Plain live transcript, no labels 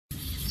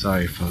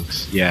Sorry,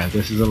 folks. Yeah,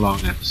 this is a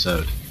long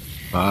episode.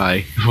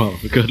 Bye. Well,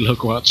 good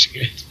luck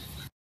watching it.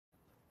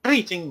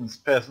 Greetings,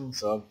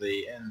 peasants of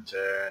the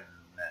internet.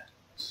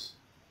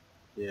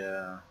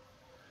 Yeah,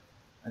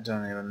 I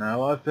don't even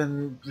know. I've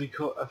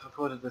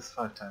recorded this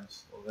 5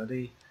 times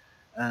already,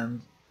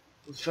 and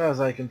as far as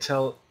I can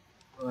tell,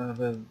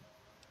 just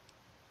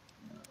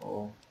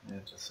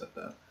said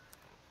that.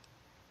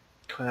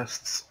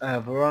 Quests,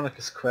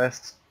 Veronica's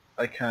quest.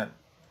 I can't.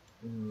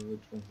 Which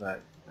one's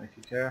that? Make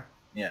you care?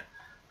 Yeah,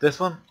 this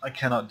one I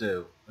cannot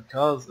do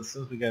because as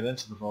soon as we get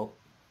into the vault,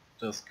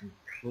 it just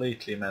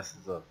completely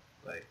messes up.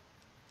 Like,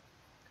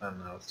 I don't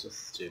know, it's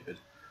just stupid.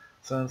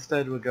 So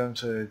instead we're going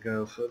to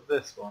go for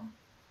this one,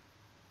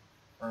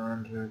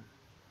 and we're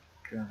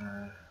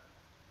gonna,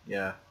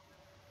 yeah,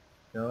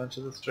 go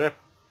into the strip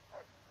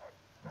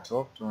and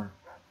talk to him.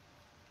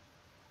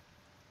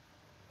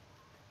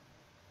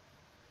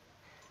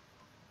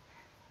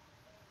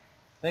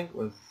 I think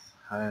with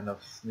high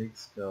enough sneak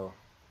skill,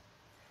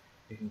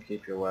 you can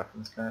keep your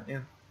weapons, can't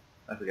you?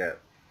 I forget.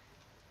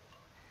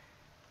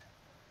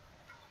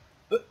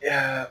 But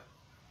yeah.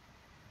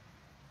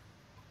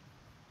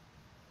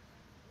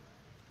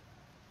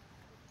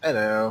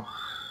 Hello.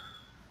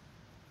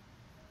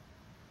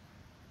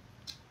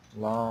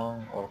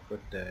 Long, awkward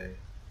day.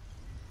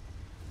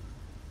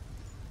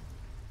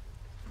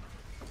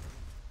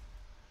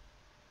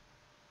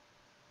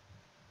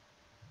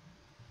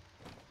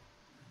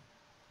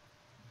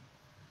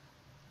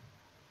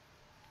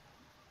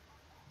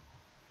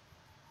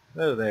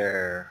 Hello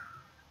there.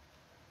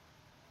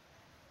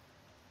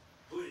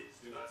 Please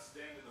do not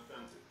stand in the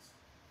fountains.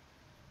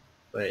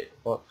 Wait,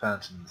 what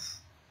fountains?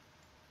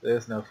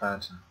 There's no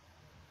fountain.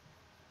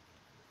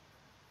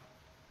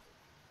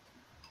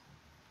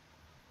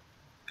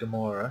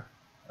 Gamora.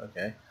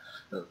 Okay.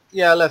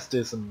 Yeah, let's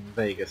do some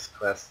Vegas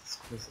quests,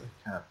 because I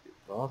can't be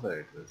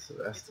bothered with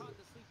the rest of It's hard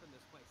it. to sleep in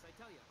this place, I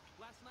tell you.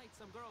 Last night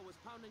some girl was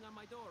pounding on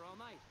my door all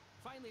night.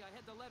 Finally I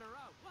had to let her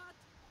out. What?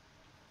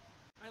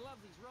 I love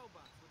these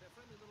robots with their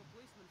friendly little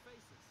policeman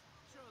faces.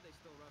 Sure, they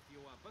still rough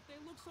you up, but they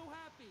look so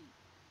happy.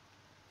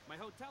 My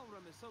hotel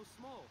room is so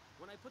small.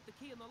 When I put the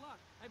key in the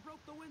lock, I broke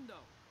the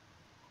window.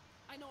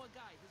 I know a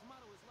guy, his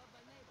motto is love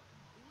thy neighbor.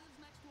 He lives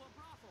next to a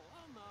brothel.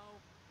 Oh no.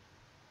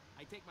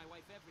 I take my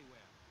wife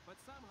everywhere, but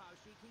somehow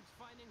she keeps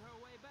finding her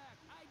way back.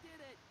 I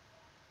did it.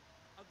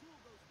 A ghoul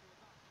goes to a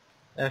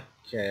doctor.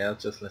 Okay, I was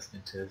just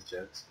listening to his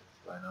jokes.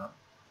 Why not?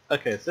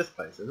 Okay, it's this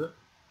place, is it?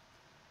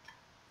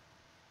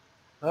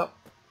 Oh,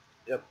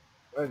 yep.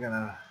 We're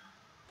gonna...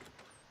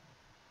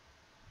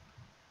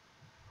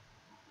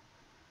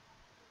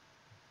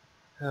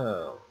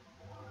 Oh,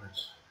 Lord.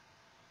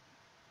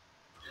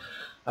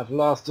 I've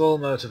lost all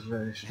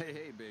motivation.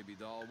 Hey, baby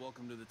doll,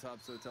 welcome to the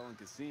Tops Hotel and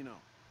Casino.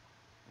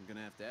 I'm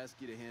gonna have to ask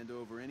you to hand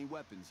over any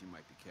weapons you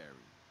might be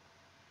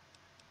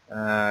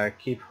carrying.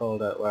 Keep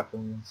holdout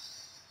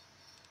weapons.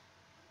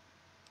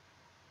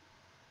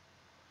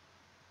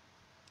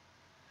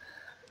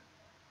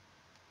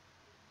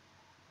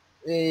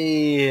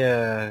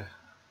 Yeah.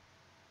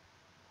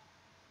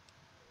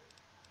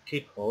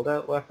 Keep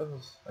holdout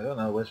weapons? I don't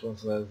know which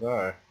ones those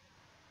are.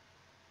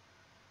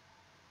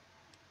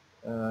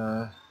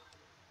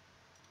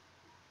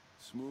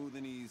 Smooth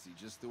and easy,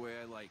 just the way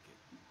I like it.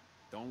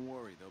 Don't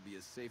worry, they'll be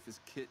as safe as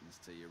kittens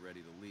till you're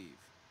ready to leave.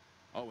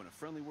 Oh, and a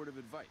friendly word of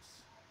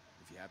advice.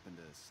 If you happen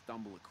to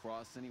stumble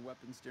across any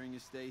weapons during your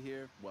stay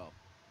here, well,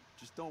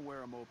 just don't wear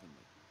them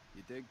openly.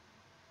 You dig?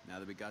 Now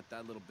that we got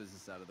that little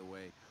business out of the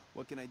way,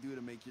 what can I do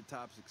to make your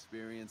Tops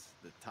experience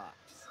the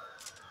tops?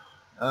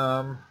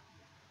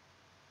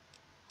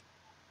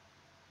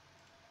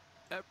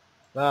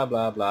 Blah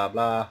blah blah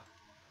blah.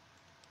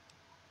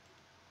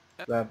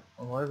 Blah.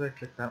 Oh, why did I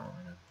click that one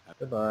again?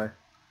 Goodbye.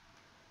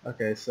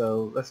 Okay,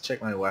 so let's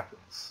check my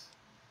weapons.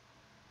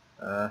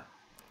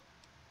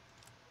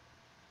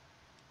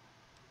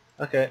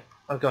 Okay,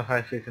 I've got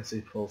high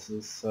frequency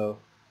pulses, so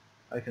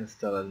I can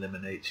still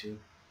eliminate you.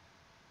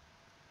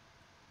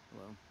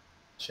 Hello?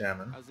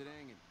 Chairman. How's it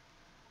hanging?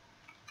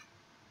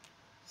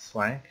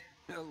 Swank.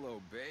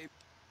 Hello, babe.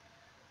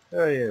 Who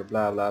are you?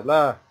 Blah blah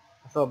blah.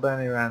 I thought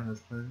Benny ran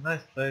this place.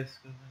 Nice place.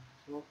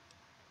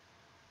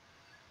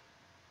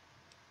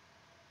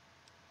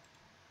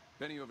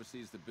 Benny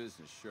oversees the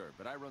business, sure,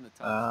 but I run the Tops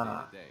day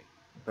Ah, to day.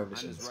 probably I'm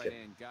shouldn't his skip.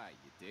 right-hand guy,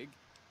 you dig?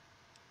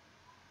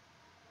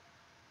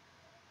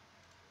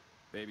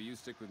 Baby, you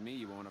stick with me,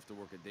 you won't have to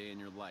work a day in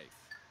your life.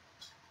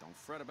 Don't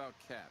fret about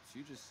caps,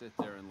 you just sit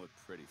there and look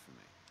pretty for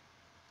me.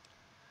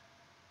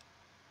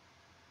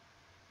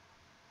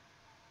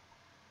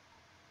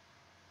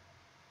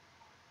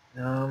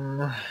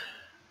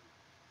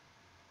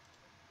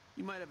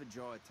 You might have a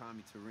jaw at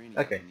Tommy Turini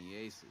up Okay. in the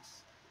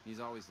Aces.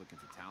 He's always looking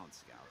for talent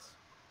scouts.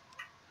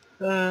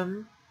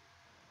 The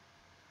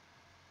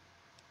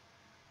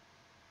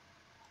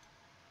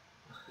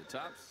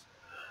Tops?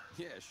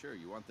 Yeah, sure,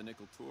 you want the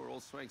nickel tour?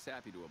 Old Swank's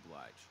happy to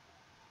oblige.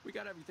 We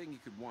got everything you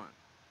could want.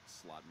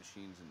 Slot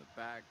machines in the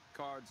back,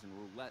 cards and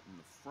roulette in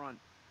the front,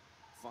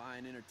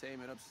 fine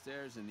entertainment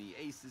upstairs, and the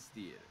Aces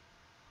Theater.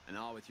 And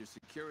all with your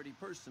security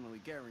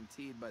personally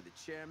guaranteed by the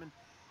chairman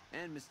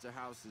and Mr.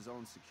 House's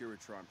own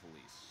Securitron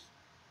police.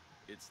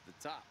 It's the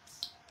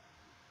tops.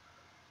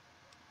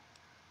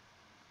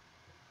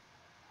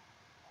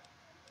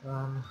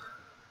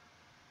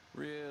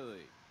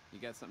 Really? You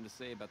got something to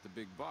say about the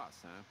big boss,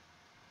 huh?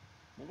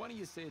 Well, why don't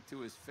you say it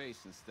to his face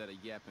instead of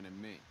yapping at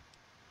me?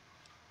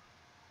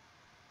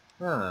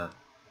 Huh.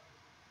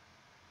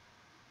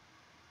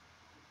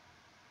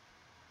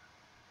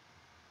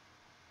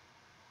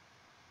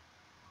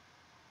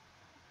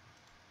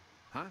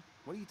 Huh?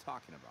 What are you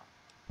talking about?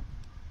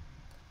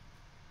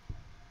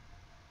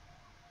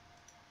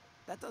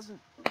 That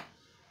doesn't...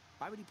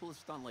 Why would he pull a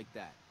stunt like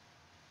that?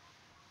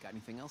 Got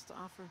anything else to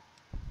offer?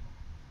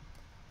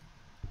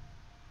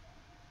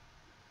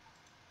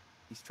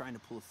 He's trying to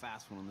pull a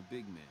fast one on the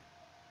big man.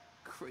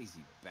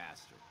 Crazy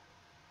bastard.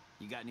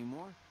 You got any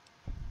more?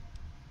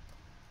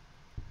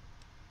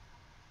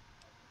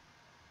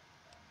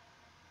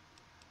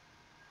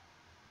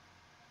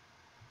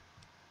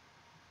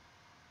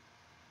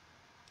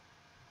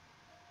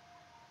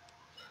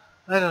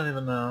 I don't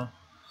even know.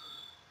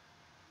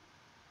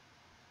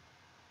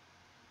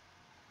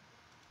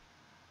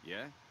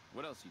 Yeah?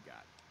 What else you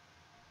got?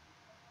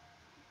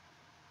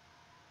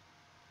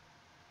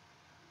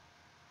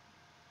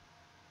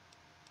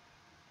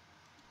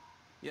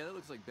 Yeah, that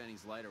looks like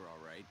Benny's lighter,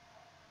 all right.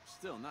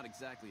 Still, not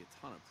exactly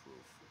a ton of proof.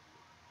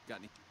 Got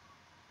any?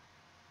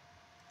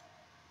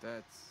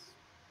 That's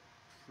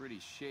pretty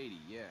shady,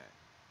 yeah.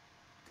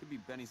 Could be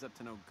Benny's up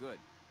to no good.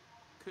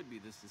 Could be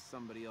this is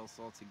somebody else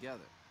altogether.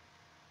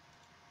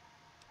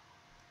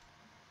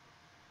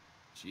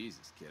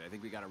 Jesus, kid, I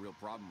think we got a real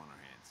problem on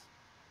our hands.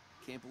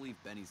 Can't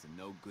believe Benny's a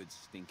no-good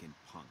stinking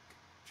punk,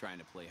 trying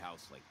to play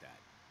house like that.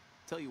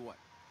 Tell you what,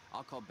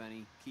 I'll call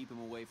Benny, keep him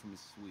away from his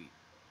suite.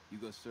 You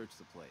go search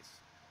the place.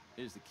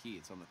 Here's the key,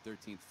 it's on the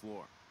 13th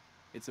floor.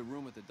 It's a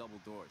room with the double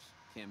doors,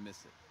 can't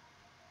miss it.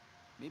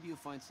 Maybe you'll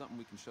find something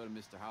we can show to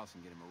Mr. House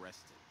and get him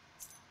arrested.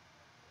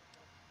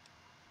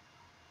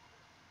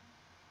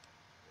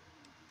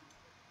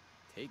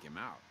 Take him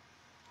out?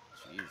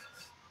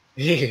 Jesus.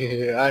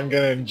 I'm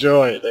gonna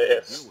enjoy Deal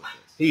this. with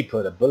this. He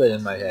put a bullet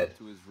in my Send him head. up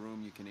to his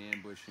room, you can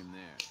ambush him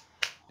there.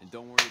 And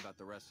don't worry about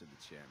the rest of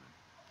the chairman.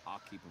 I'll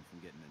keep him from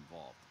getting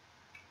involved.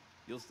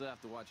 You'll still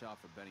have to watch out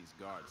for Benny's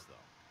guards,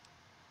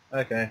 though.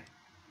 Okay.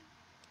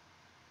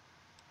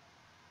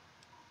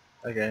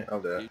 Okay,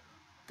 I'll do it.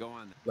 Go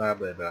on then. Blah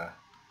blah blah.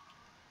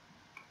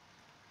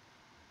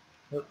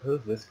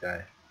 Who's this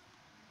guy?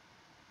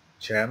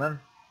 Chairman?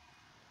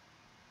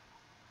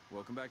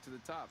 Welcome back to the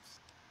tops.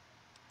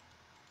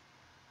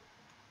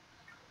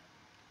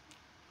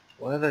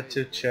 What are the Hey,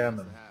 two what's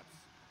chairmen? the haps?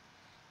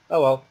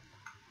 Oh well.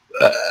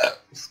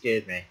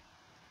 Scared me.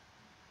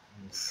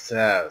 I'm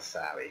so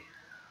sorry.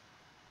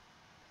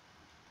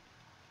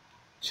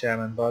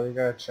 Chairman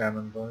bodyguard,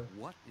 chairman boy.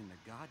 What in the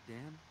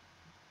goddamn?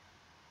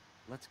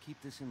 Let's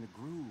keep this in the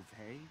groove,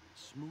 hey?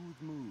 Smooth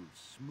moves,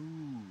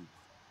 smooth.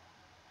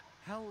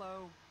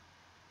 Hello.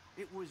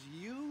 It was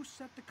you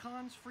set the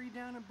cons free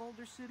down in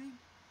Boulder City?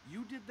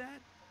 You did that?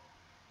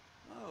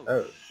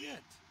 Oh, shit.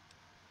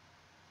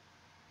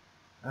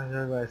 I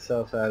got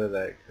myself out of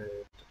that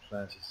cave to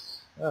plant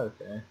his...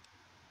 Okay.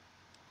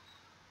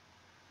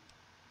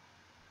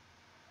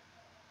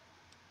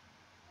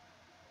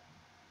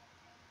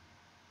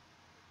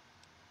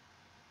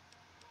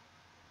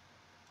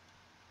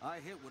 I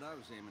hit what I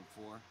was aiming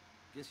for.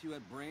 Guess you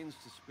had brains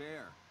to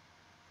spare.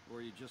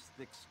 Or you just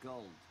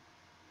thick-skulled.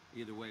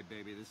 Either way,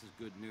 baby, this is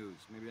good news.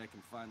 Maybe I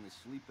can finally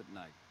sleep at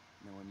night,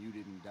 knowing you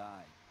didn't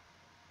die.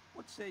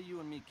 What say you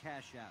and me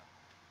cash out?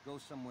 Go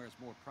somewheres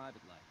more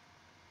private-like.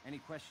 Any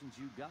questions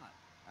you got,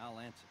 I'll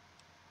answer.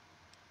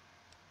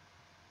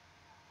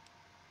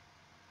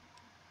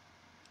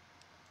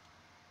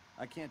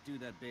 I can't do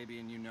that, baby,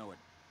 and you know it.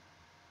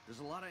 There's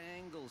a lot of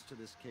angles to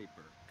this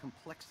caper.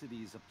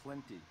 Complexities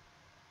aplenty.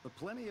 But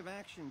plenty of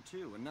action,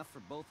 too. Enough for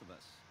both of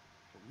us.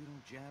 But we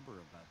don't jabber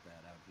about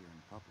that out here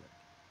in public.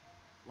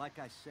 Like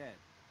I said,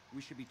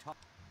 we should be talking...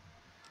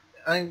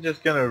 I'm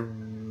just gonna...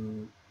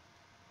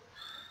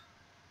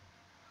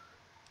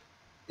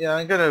 Yeah,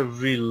 I'm gonna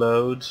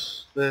reload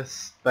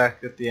this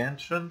back at the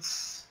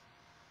entrance.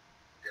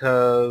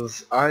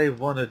 Cause I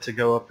wanted to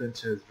go up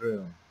into his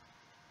room.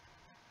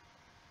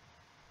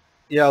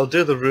 Yeah, I'll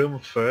do the room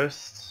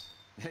first.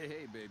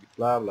 Hey, baby.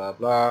 Blah blah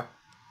blah.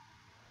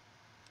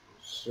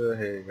 Sure,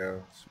 here you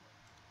go.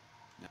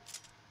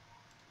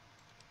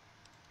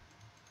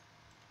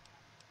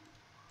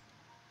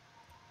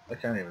 I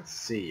can't even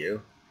see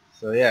you.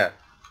 So yeah,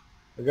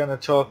 we're gonna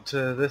talk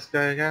to this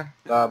guy again.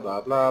 Blah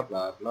blah blah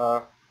blah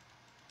blah.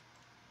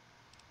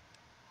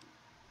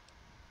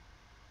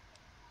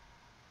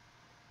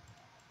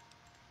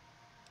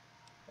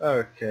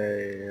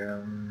 Okay,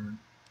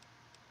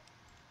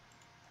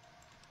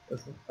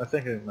 I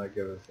think it might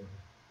give us some.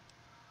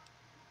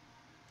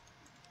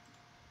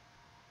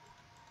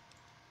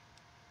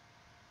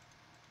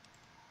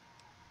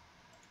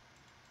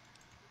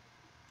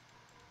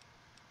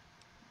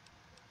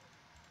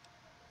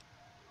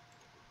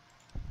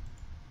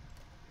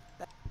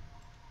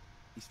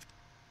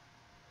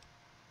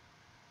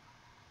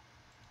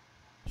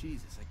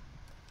 Jesus,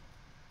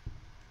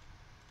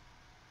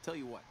 tell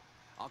you what,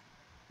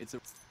 it's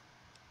a...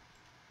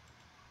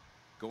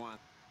 Go on.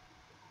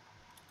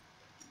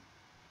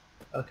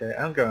 Okay,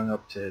 I'm going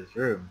up to his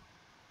room.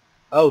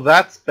 Oh,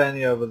 that's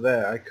Benny over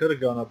there. I could have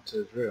gone up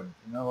to his room.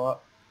 You know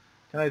what?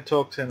 Can I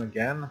talk to him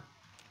again?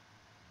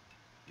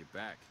 You're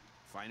back.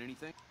 Find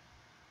anything?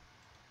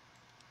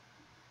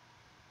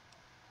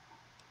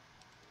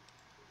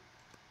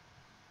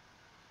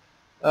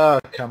 Oh,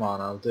 come on.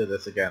 I'll do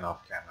this again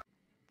off camera.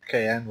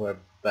 Okay, and we're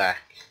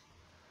back.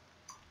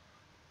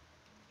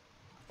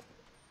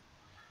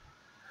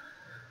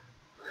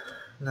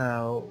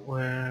 Now,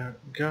 we're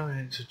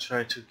going to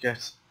try to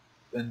get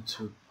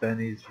into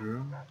Benny's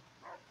room.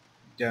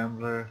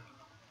 Gambler.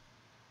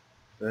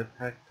 Red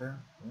Hector.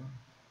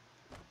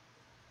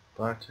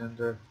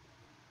 Bartender.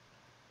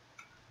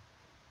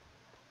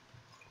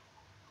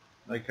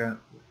 I can't...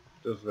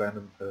 Just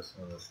random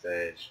person on the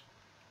stage.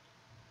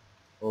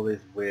 All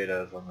these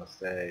weirdos on the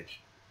stage.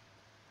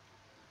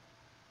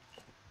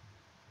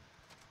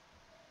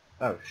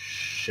 Oh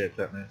shit,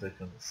 that means I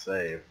can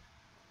save.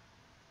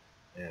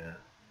 Yeah.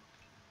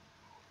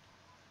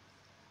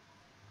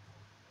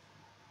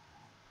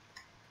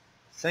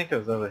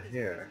 Cinco's over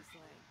here.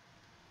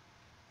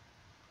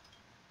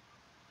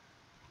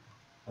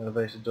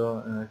 Elevator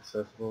door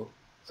inaccessible.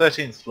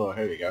 13th floor,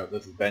 here we go.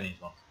 This is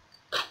Benny's one.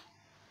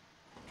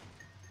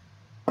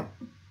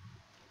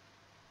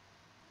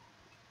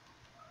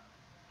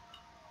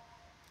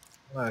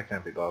 No, I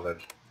can't be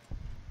bothered.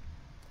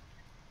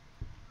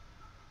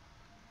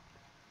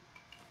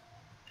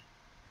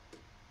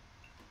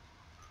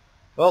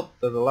 Well,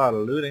 there's a lot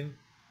of looting.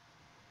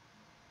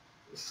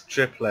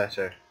 Strip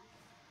letter.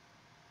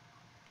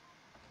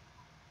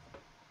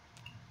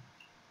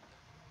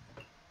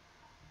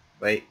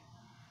 Wait.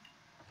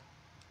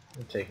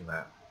 I'm taking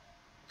that.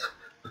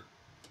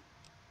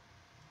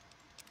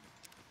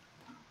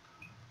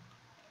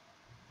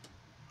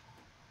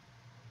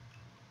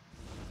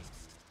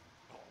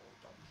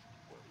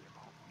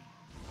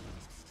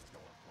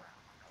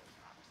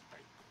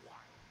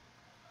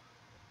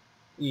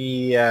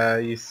 Yeah,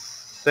 you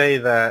say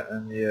that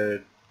and you're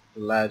the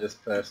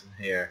largest person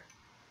here.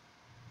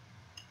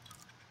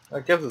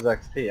 That gives us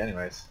XP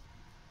anyways.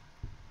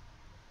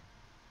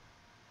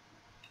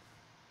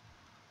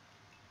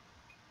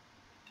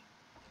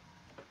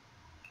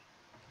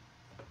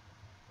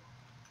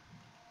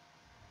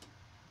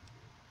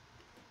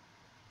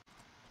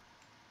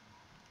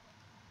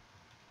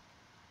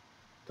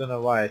 Don't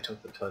know why I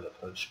took the toilet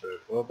punch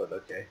before, but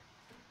okay.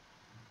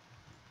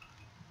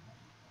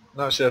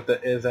 Not sure if there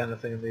is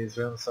anything in these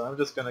rooms, so I'm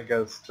just gonna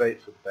go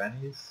straight for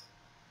Benny's.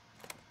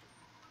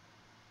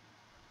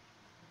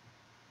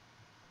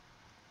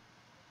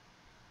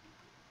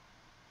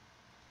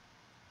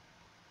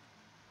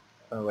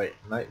 Oh wait,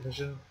 night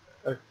vision?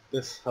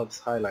 This helps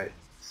highlight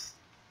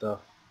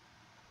stuff.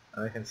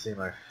 I can see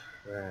my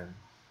friend.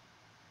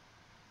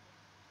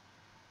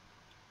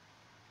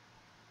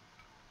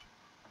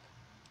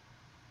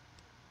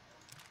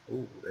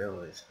 Ooh,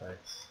 railway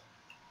spikes.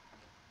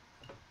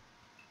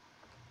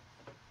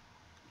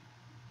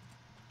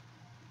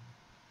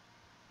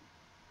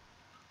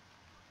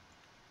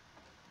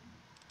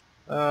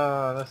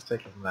 Let's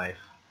take a knife.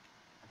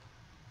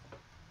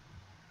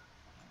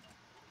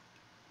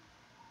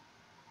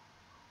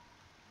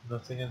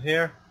 Nothing in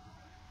here?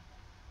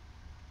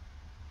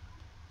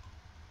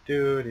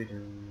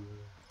 Doo-dee-doo.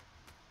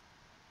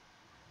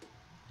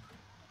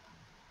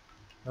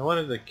 I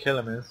wanted to kill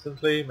him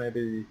instantly.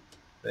 Maybe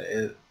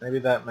maybe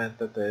that meant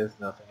that there is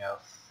nothing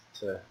else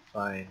to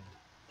find.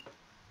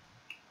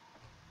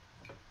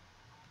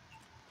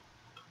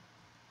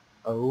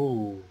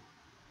 Oh.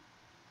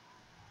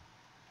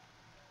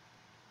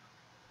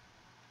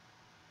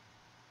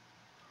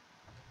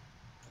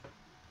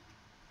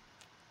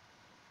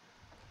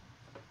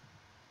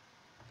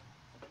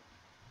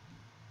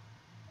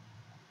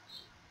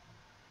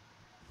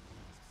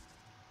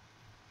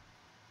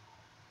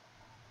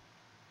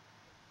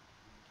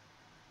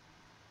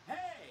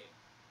 Hey!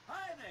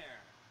 Hi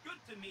there! Good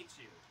to meet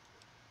you.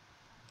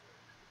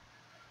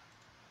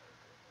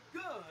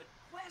 Good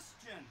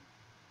question.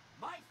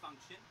 My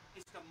function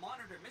is to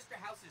monitor Mr.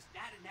 House's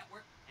data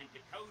network and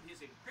decode his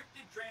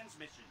encrypted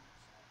transmissions.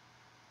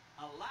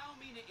 Allow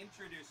me to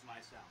introduce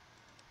myself.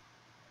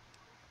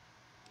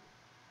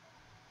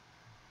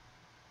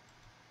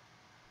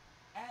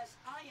 As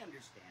I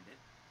understand it,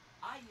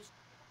 I used...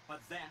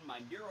 But then my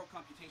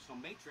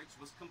neurocomputational matrix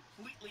was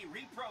completely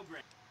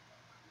reprogrammed.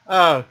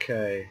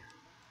 Okay.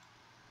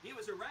 He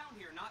was around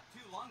here not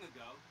too long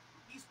ago.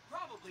 He's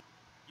probably...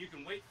 You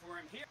can wait for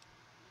him here.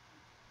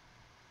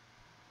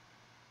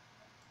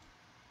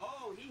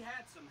 Oh, he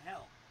had some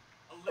help.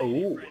 A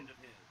lady Ooh. friend of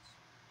his.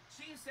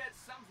 She said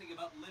something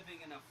about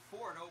living in a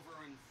fort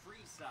over in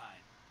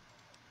Freeside.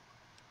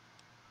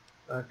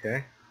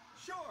 Okay.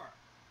 Sure.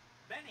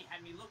 Benny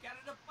had me look at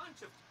it a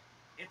bunch of...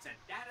 It's a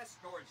data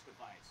storage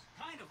device.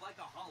 Kind of like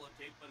a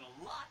holotape, but a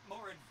lot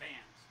more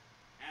advanced.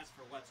 As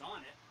for what's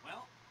on it,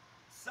 well,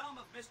 some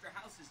of Mr.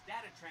 House's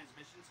data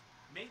transmissions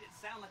made it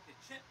sound like the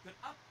chip could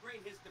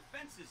upgrade his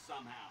defenses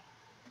somehow.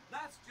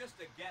 That's just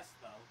a guess,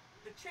 though.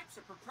 The chip's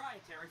a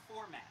proprietary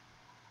format.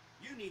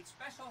 You need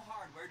special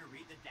hardware to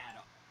read the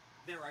data.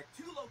 There are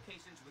 2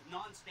 locations with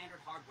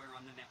non-standard hardware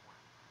on the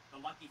network. The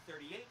Lucky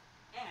 38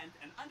 and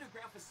an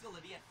underground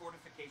facility at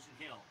Fortification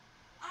Hill.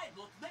 I'd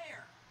look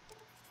there!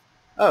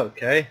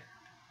 Okay.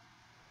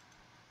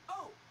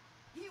 Oh!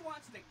 He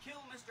wants to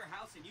kill Mr.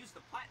 House and use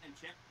the Platinum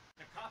chip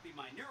to copy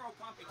my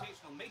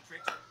neurocomputational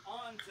matrix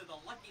onto the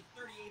Lucky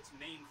 38's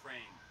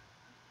mainframe.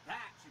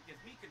 That should give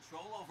me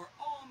control over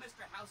all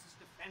Mr. House's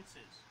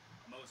defenses.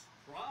 Most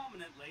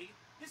prominently,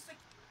 his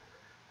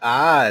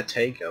Ah,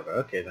 takeover.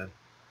 Okay then.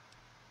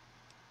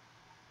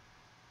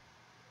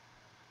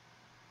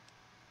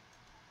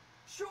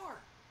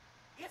 Sure!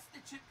 If the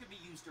chip can be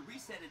used to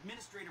reset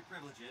administrator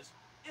privileges,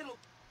 it'll...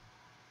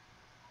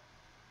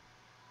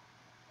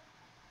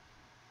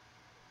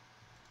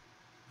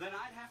 Then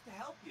I'd have to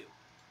help you.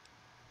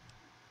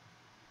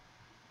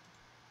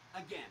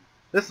 Again,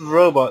 This all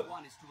robot. I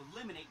want is to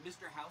eliminate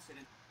Mr. House and...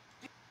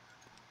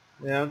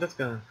 Yeah, I'm just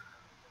gonna.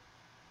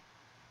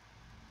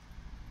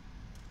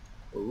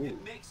 Ooh.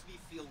 It makes me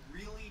feel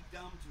really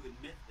dumb to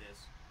admit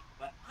this,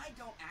 but I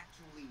don't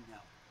actually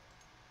know.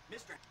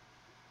 Mr.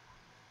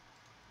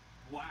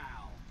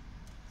 Wow.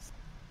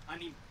 I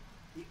mean,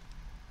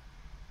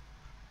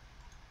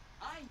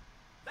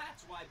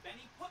 that's why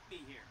Benny put me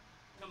here,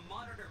 to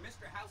monitor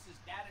Mr. House's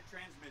data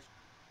transmission.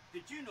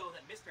 Did you know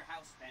that Mr.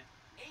 House spent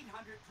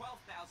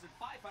 812,545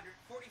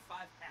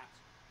 caps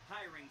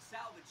hiring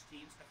salvage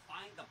teams to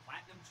find the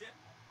Platinum chip?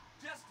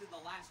 Just in the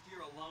last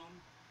year alone?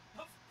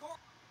 Of course.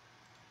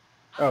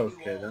 I knew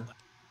Okay all then. that.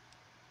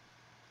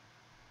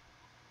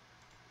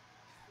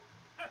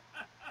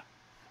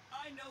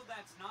 I know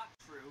that's not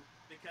true,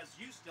 because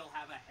you still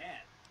have a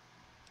head.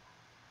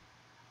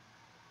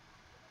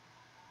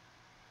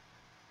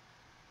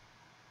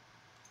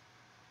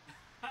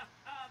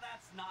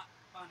 That's not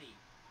funny,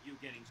 you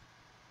getting...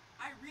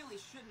 I really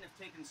shouldn't have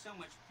taken so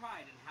much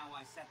pride in how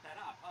I set that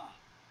up, huh?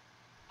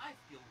 I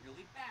feel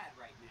really bad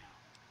right now.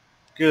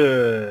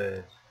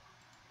 Good.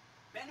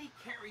 Benny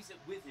carries it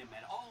with him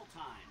at all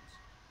times.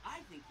 I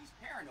think he's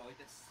paranoid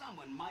that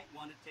someone might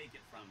want to take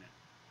it from him.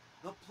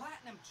 The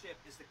Platinum chip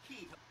is the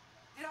key to...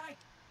 Did I...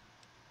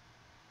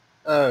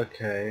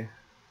 Okay.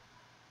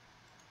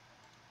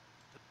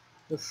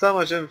 There's so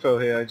much info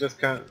here, I just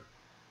can't...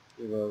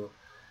 Well,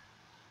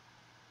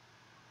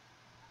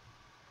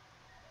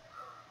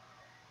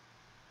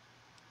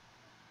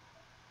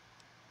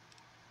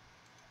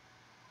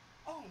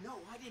 Oh,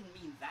 no, I didn't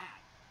mean that.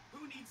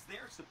 Who needs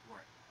their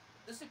support?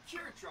 The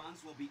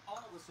Securitrons will be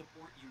all the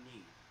support you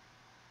need.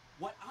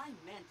 What I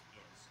meant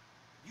is,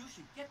 you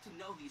should get to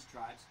know these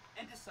tribes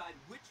and decide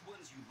which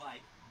ones you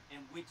like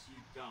and which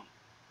you don't.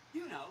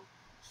 You know,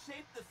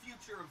 shape the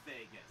future of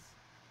Vegas.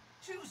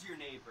 Choose your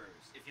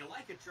neighbors. If you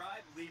like a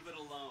tribe, leave it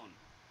alone.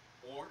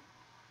 Or,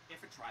 if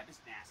a tribe is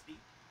nasty,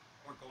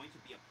 or going to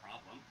be a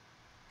problem,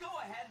 go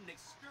ahead and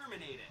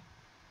exterminate it.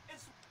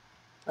 It's...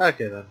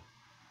 okay then.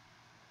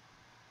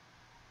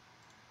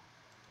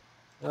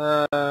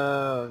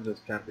 I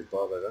just can't be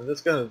bothered. I'm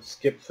just gonna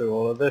skip through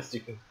all of this.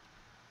 You can...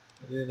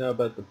 What do you know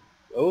about the...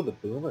 Oh, the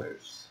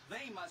boomers.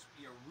 They must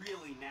be a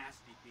really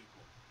nasty people.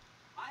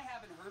 I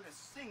haven't heard a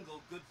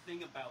single good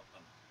thing about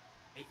them.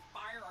 They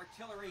fire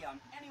artillery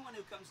on anyone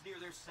who comes near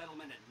their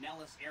settlement at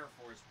Nellis Air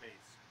Force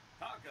Base.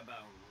 Talk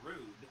about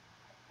rude.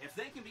 If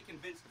they can be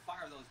convinced to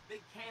fire those big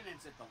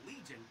cannons at the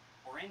Legion,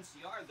 or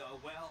NCR though,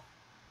 well,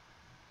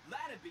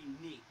 that'd be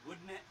neat,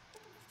 wouldn't it?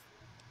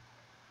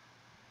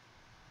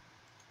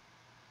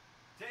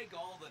 Take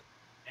all the...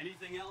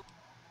 Anything else?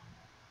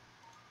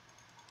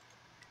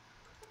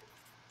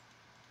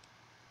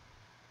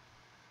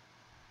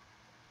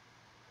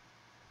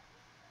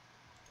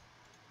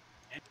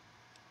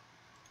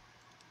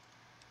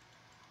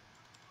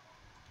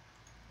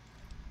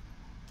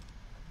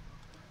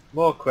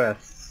 More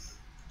quests.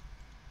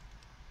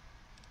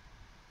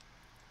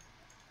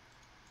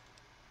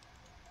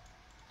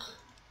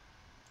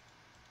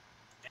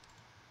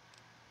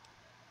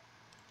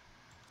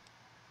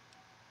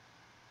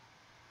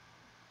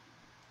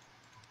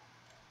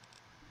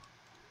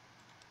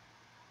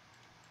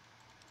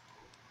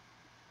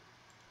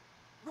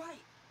 Right!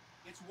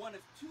 It's one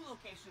of 2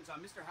 locations on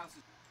Mr.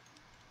 House's...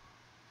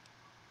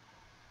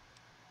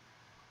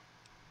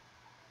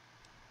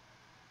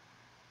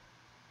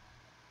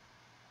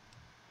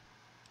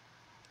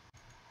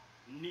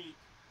 Neat.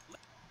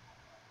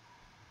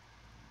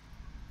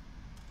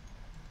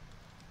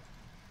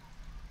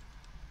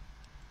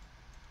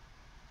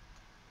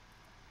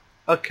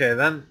 Okay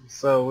then,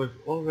 so we've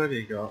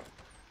already got...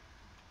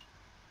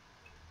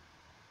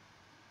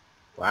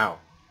 Wow.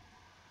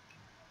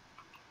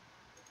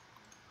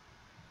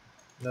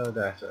 No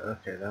data,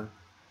 okay then.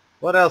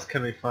 What else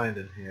can we find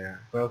in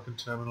here? Broken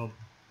terminal.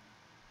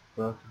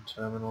 Broken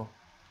terminal.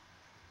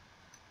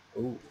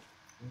 Ooh.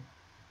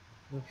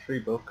 A free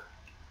book.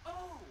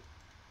 Oh!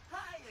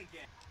 Hi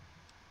again!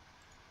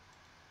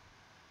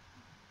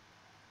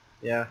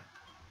 Yeah.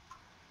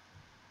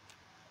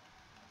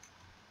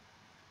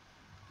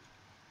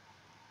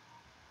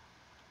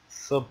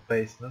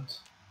 sub-basement.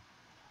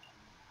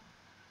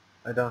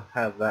 I don't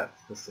have that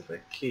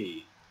specific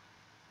key.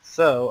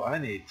 So I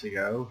need to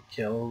go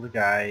kill the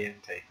guy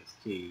and take his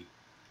key.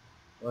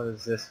 What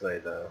is this way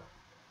though?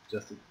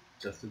 Just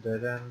a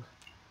dead end?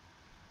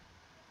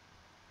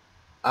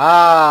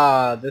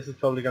 Ah, this is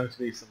probably going to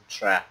be some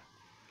trap.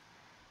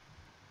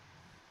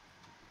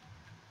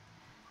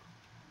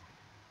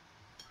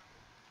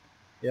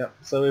 Yep,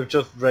 so we've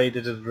just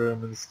raided his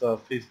room and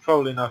stuff. He's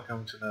probably not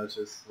going to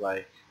notice,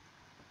 like,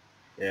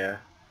 yeah.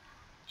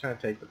 Trying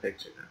to take the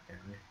picture now, can't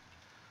we?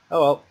 Oh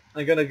well,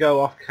 I'm gonna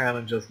go off cam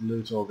and just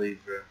loot all these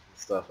rooms and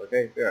stuff,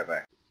 okay? Be right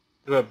back.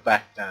 We're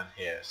back down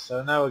here,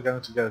 so now we're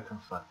going to go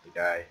confront the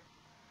guy.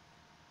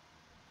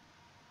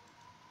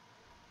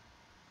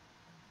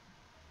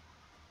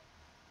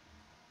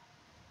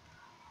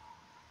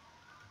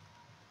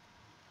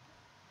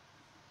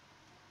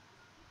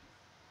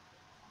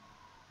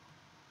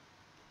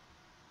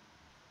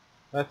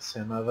 That's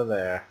him over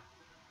there.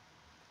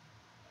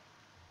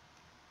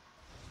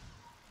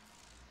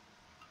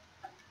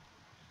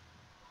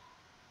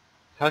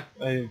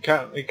 He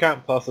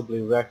can't possibly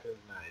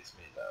recognize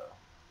me though.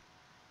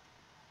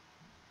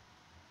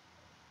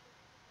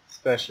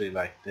 Especially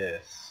like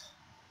this.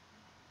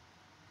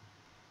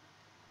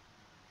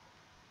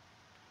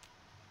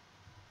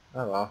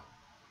 Oh well.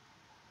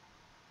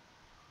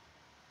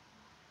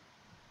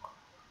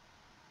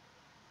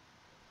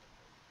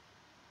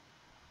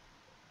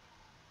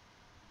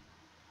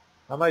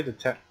 I might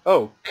detect.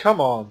 Oh,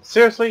 come on!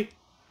 Seriously?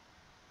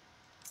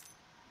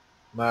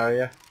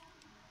 Maria?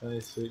 Any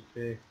sweet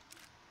pea?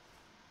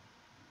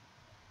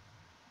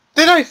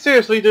 Did I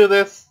seriously do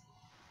this?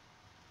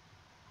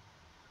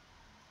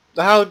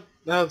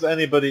 How's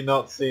anybody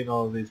not seen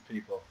all of these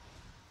people?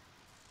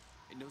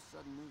 Hey, no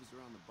sudden moves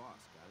around the boss,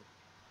 got it?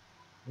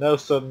 No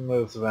sudden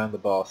moves around the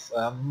boss.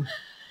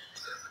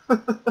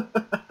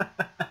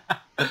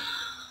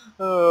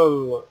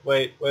 Oh,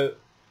 wait,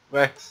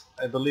 Rex,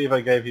 I believe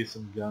I gave you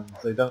some guns.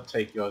 They don't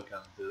take your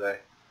guns, do they?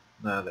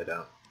 No, they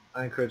don't.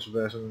 I encourage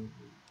veteran,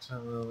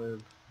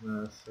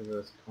 no,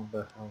 cigarettes,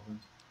 combat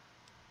helmet,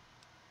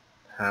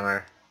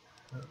 hammer.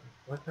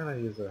 Why can't I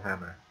use a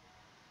hammer?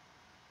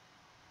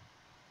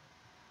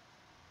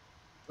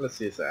 Let's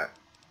use that.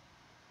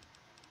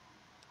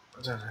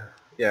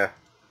 Yeah.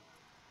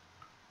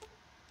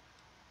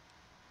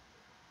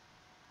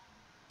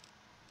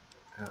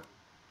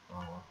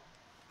 Oh.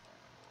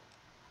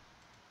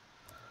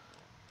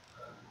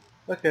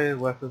 Okay,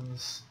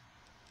 weapons.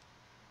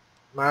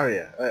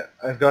 Maria,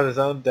 I've got his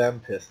own damn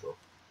pistol.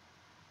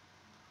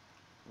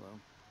 Well,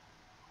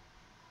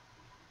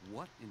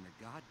 what in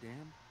the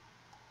goddamn?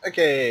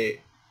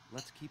 Okay.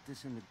 Let's keep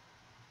this in the...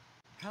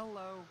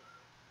 Hello?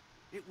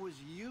 It was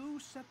you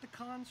set the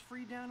cons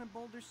free down in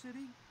Boulder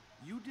City?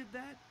 You did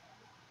that?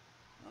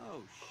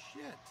 Oh,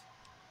 shit.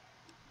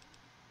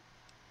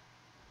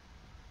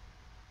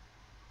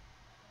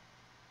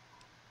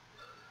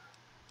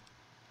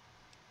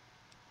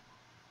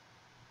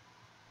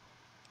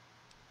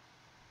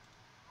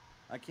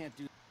 I can't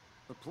do...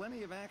 But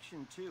plenty of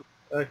action, too.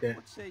 Okay.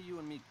 What say you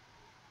and me?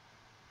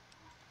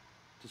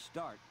 To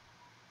start,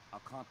 I'll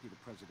comp you the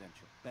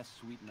presidential. Best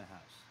suite in the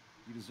house.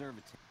 You deserve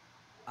it.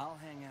 I'll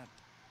hang out.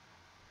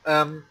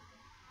 Um.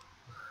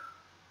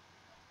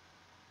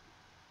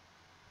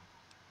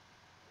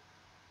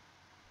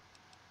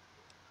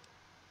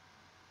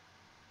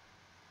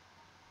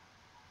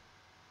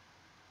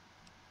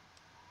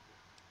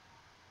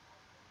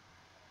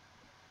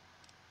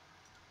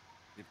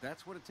 If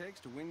that's what it takes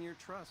to win your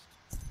trust.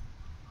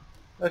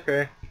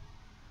 Okay.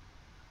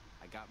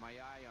 I got my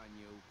eye on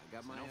you. I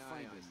got my no eye fun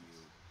on business. you.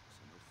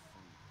 So no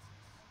fun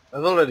business.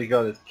 I've already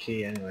got his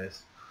key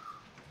anyways.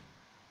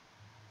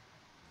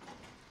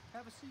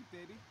 Have a seat,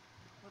 baby.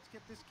 Let's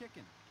get this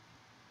kicking.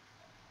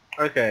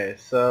 Okay,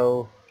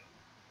 so...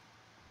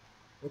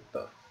 What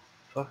the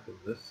fuck is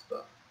this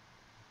stuff?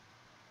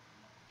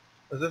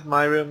 Is this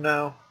my room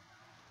now?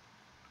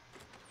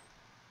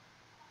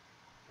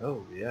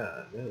 Oh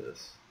yeah, it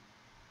is.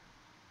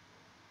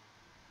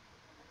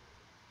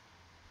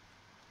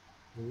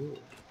 Ooh.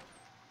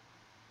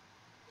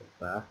 The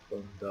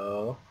bathroom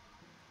though.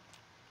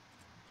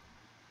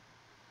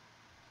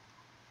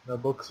 No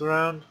books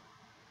around?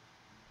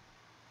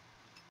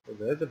 Oh,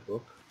 there's a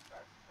book.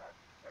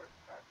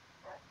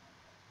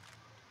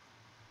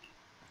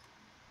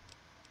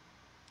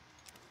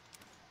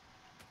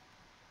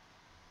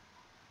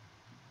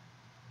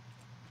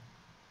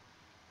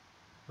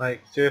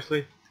 Like,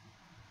 seriously?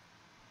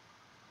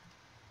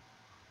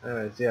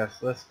 Anyways,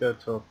 yes, let's go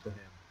talk to him.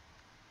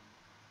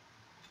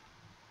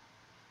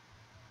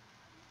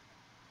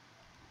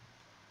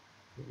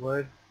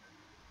 What?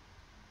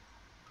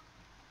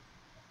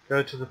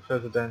 Go to the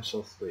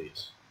presidential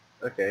suite.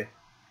 Okay.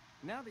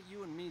 Now that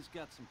you and me's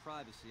got some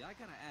privacy, I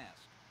gotta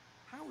ask,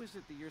 how is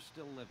it that you're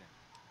still living?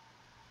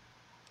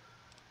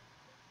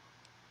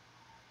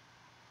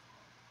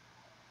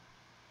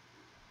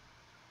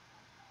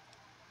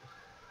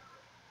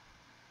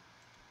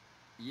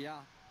 Yeah,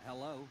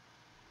 hello?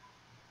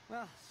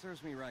 Well,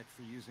 serves me right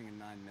for using a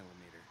 9mm.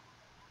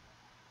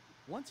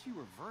 Once you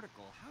were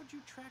vertical, how'd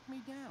you track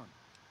me down?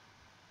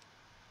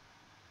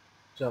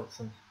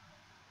 Johnson.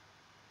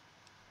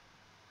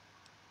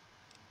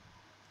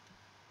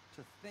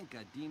 To think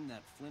I deemed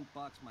that flint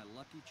box my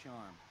lucky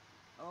charm.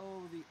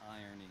 Oh, the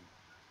irony.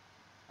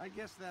 I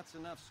guess that's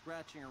enough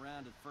scratching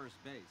around at first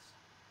base.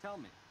 Tell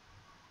me,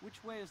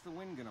 which way is the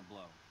wind gonna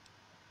blow?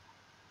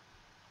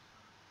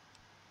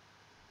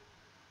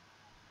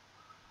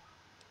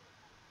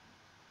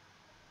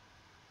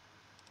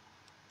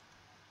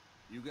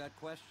 You got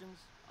questions?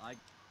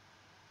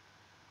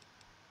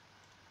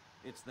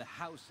 It's the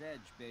house edge,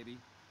 baby.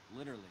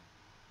 Literally.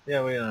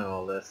 Yeah, we know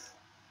all this.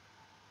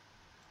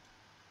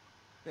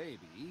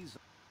 Baby, easy.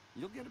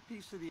 You'll get a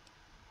piece of the...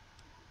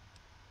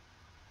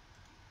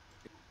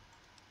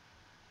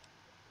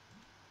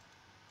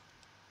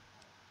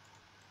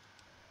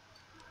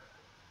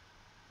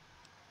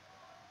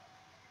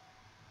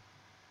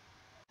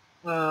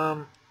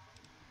 Um,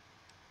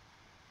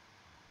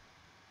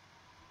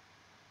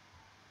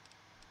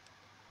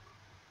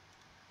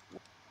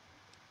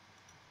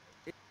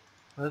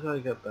 how do I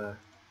get back?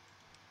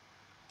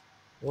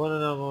 I want to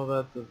know more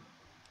about the...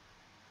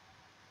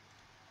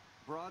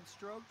 Broad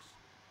strokes?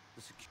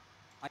 The secu...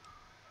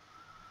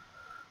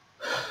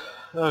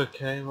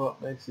 Okay,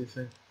 what makes you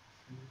think?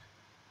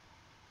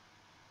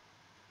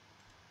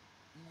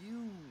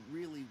 You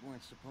really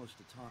weren't supposed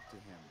to talk to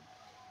him.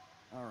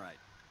 Alright.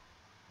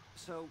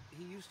 So,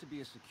 he used to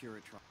be a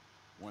Securitron.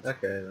 Once...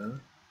 Okay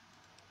then.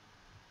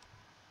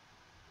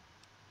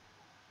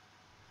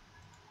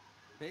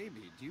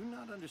 Baby, do you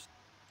not understand?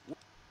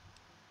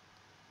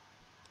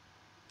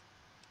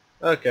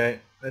 Okay,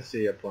 I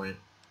see your point.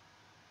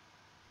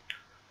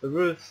 The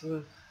roots...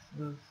 Uh-oh.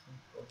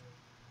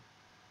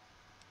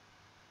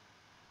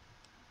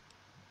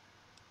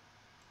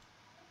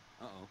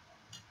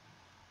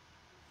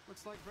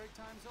 Looks like break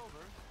time's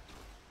over.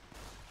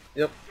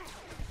 Yep.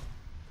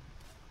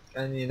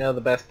 And you know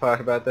the best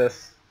part about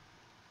this?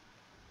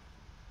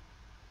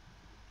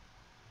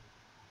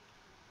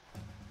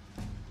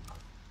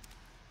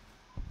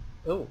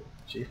 Oh,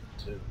 achievement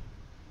too.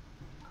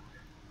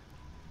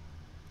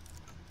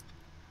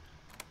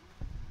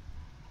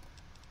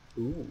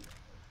 Ooh.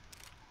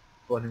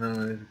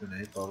 49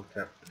 grenade bottle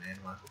cap, grenade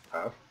rifle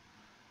power.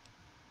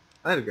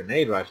 I had a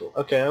grenade rifle.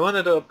 Okay, I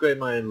wanted to upgrade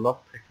my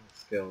lockpicking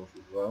skills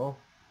as well.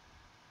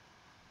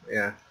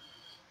 Yeah.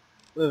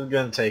 This is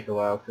gonna take a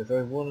while because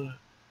I'm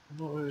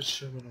not really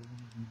sure what I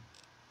want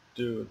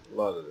to do with a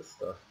lot of this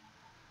stuff.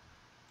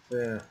 So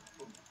yeah.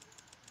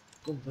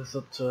 Pump this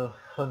up to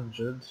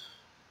 100.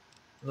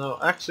 No,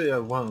 actually I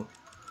won't.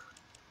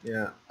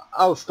 Yeah.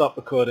 I'll stop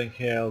recording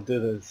here. I'll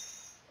do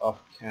this off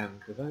cam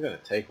because I'm gonna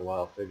take a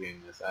while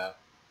figuring this out.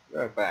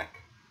 We're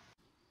back.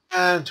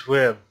 And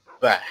we're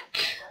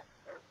back.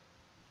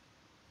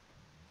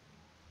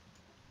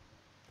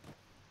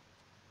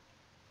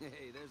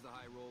 Hey, there's the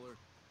high roller.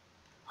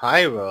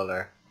 High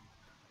roller.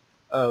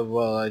 Oh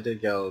well, I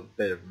did get a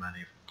bit of money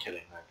from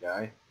killing that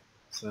guy.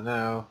 So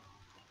now...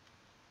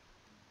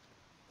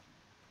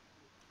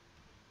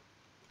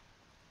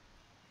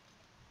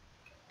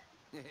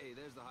 Hey,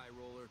 there's the high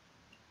roller.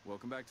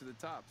 Welcome back to the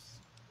tops.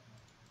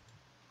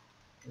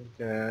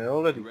 Okay, I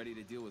already... You ready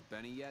to deal with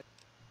Benny yet?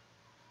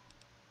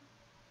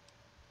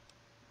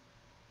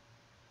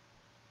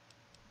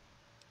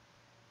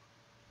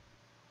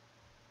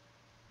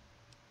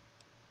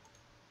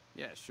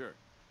 Yeah, sure.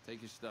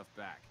 Take your stuff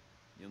back.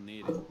 You'll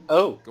need it.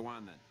 Oh! Go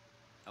on then.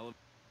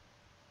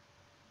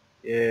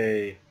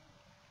 Yay.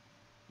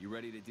 You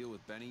ready to deal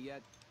with Benny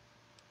yet?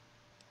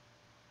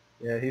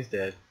 Yeah, he's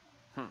dead.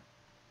 Huh.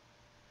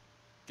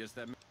 Guess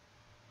that...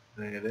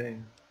 Ding a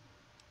ding.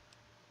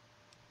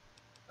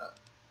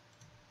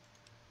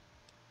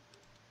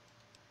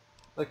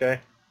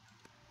 Okay.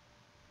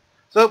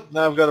 So,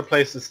 now I've got a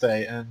place to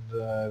stay, and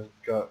I've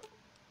got...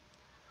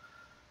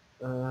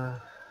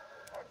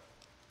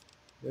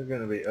 They're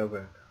gonna be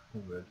over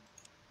 100.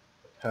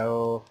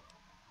 Apparel,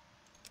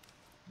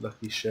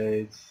 lucky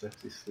shades,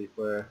 sexy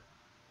sleepwear.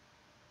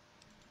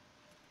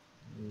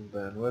 And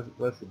then,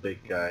 where's the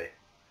big guy?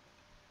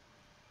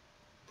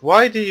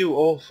 Why do you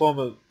all form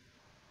a...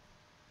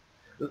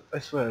 I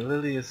swear,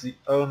 Lily is the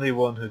only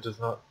one who does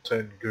not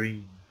turn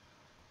green.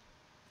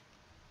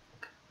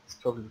 It's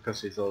probably because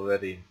she's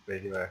already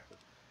radioactive.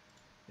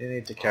 You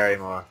need to carry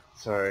more.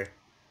 Sorry.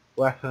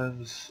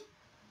 Weapons.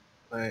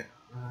 Wait.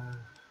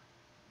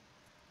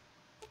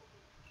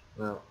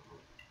 No.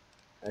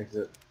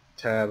 Exit.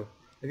 Tab.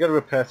 I gotta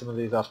repair some of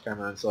these off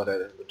camera and sort out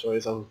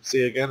inventories. I'll see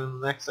you again in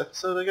the next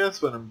episode, I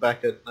guess, when I'm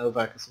back at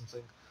Novak or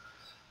something.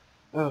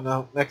 I don't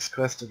know. Next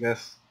quest, I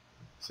guess.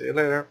 See you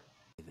later.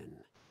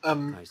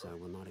 Kaisar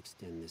will not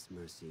extend this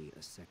mercy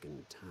a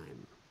second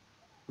time.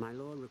 My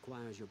lord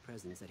requires your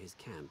presence at his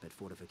camp at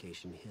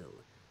Fortification Hill.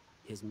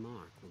 His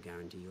mark will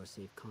guarantee your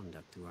safe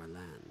conduct through our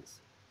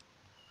lands.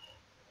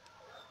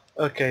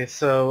 Okay,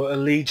 so a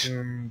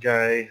Legion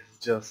guy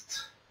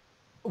just...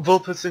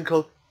 Wolperson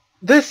called...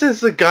 This is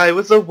the guy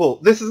with the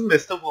wolf. This is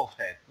Mr.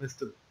 Wolfhead.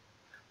 Mr.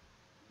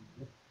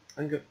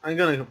 I'm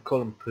gonna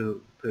call him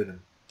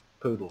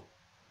Poodle.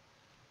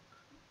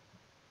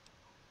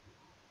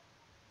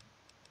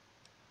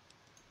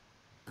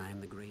 I am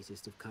the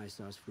greatest of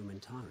Caesar's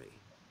Frumentari.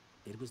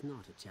 It was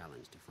not a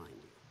challenge to find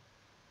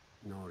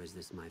you. Nor is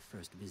this my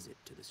first visit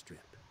to the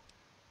Strip.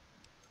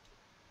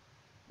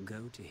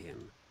 Go to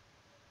him.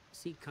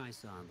 Seek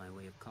Caesar by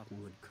way of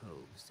Cottonwood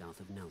Cove, south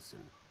of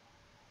Nelson.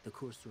 The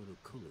Cursor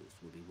Lucullus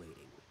will be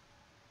waiting.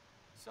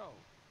 So,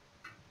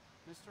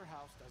 Mr.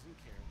 House doesn't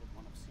care that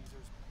one of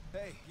Caesar's...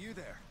 Hey, you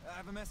there. I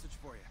have a message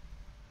for you.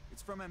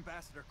 It's from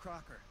Ambassador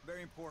Crocker.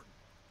 Very important.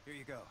 Here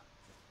you go.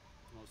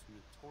 most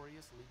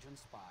notorious Legion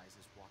spies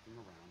is walking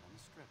around on the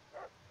Strip.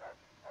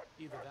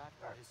 Either that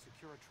or his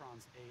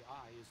Securitron's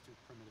AI is too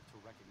primitive to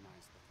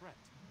recognize the threat.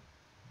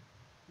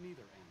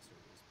 Neither answer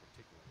is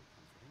particularly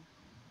comforting.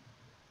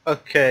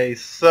 Okay,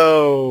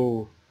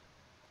 so...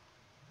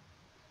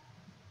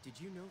 Did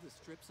you know the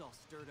Strip's all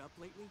stirred up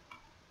lately?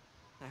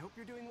 I hope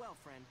you're doing well,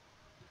 friend.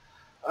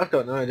 I've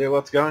got no idea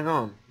what's going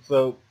on.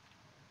 So,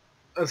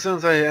 as soon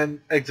as I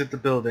exit the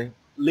building,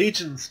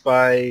 Legion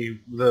spy,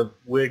 the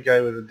weird guy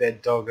with a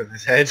dead dog on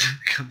his head,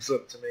 comes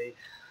up to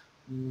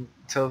me,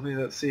 tells me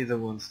that Caesar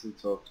wants to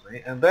talk to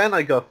me, and then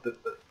I got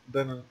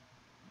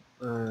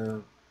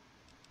no,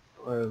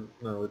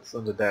 it's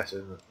under data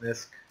in the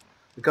NISC.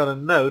 I got a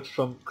note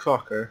from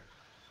Crocker.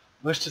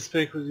 I wish to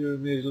speak with you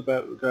immediately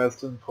about regards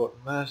to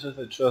important matters.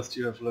 I trust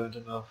you have learned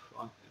enough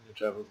in your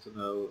travels to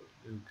know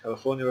the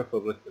California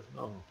Republic is an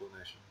honorable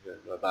nation.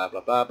 Blah blah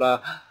blah blah blah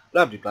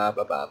blah blah blah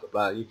blah blah blah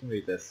blah. You can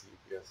read this,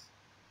 yes.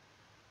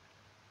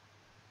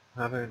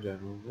 Havana in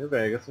general, New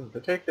Vegas in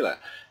particular.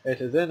 It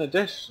is in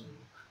addition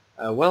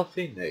a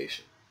wealthy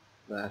nation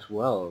that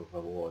well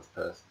rewards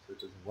persons who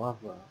doesn't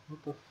want well.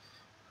 What the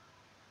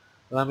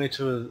Allow me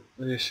to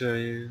reassure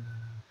you,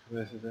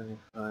 committed any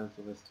crimes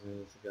or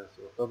misdemeanors against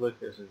the Republic,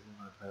 it is in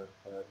my power to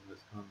pardon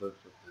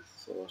misconduct of this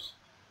sort.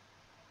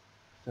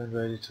 Stand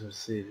ready to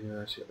receive you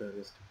at your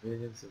earliest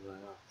convenience in my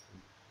office.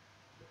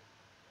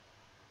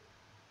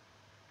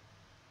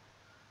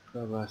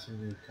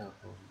 Progressing New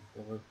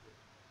California.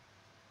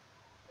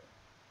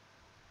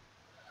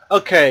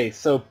 Okay,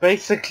 so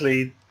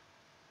basically...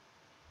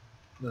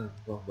 No,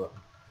 wrong button.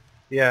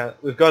 Yeah,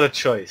 we've got a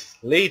choice.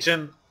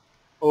 Legion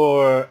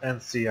or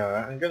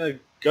NCR. I'm gonna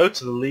go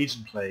to the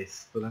Legion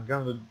place, but I'm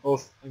gonna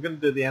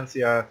do the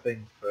NCR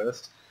thing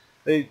first.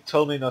 They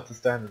told me not to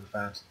stand in the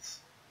fountains.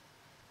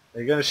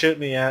 They're gonna shoot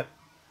me at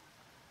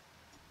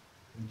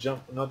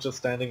jump, not just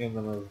standing in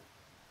them, or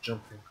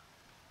jumping.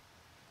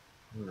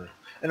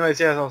 Anyways,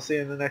 yes, I'll see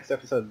you in the next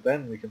episode.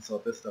 Then we can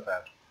sort this stuff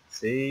out.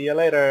 See you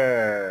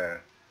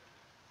later.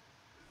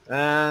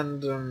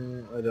 And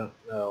I don't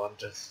know.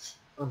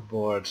 I'm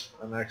bored.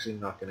 I'm actually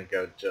not gonna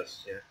go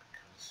just yet.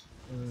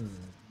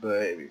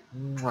 Baby.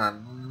 Mwah,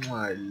 mwah,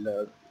 I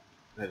love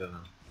you. I don't know.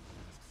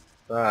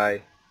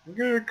 Bye. I'm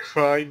gonna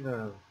cry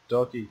now.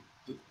 Doggy.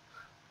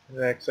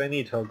 Rex, I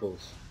need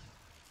huggles.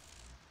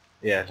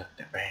 Yeah, look at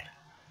the brain.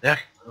 Look.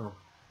 Oh.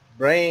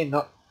 Brain,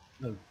 not...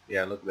 No.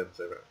 Yeah, look at them.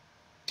 So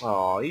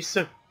oh, he's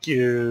so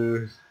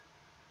cute.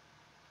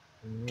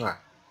 Mwah.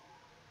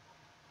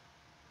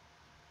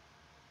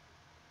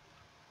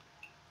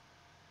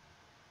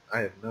 I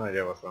have no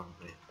idea what's wrong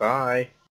with me. Bye.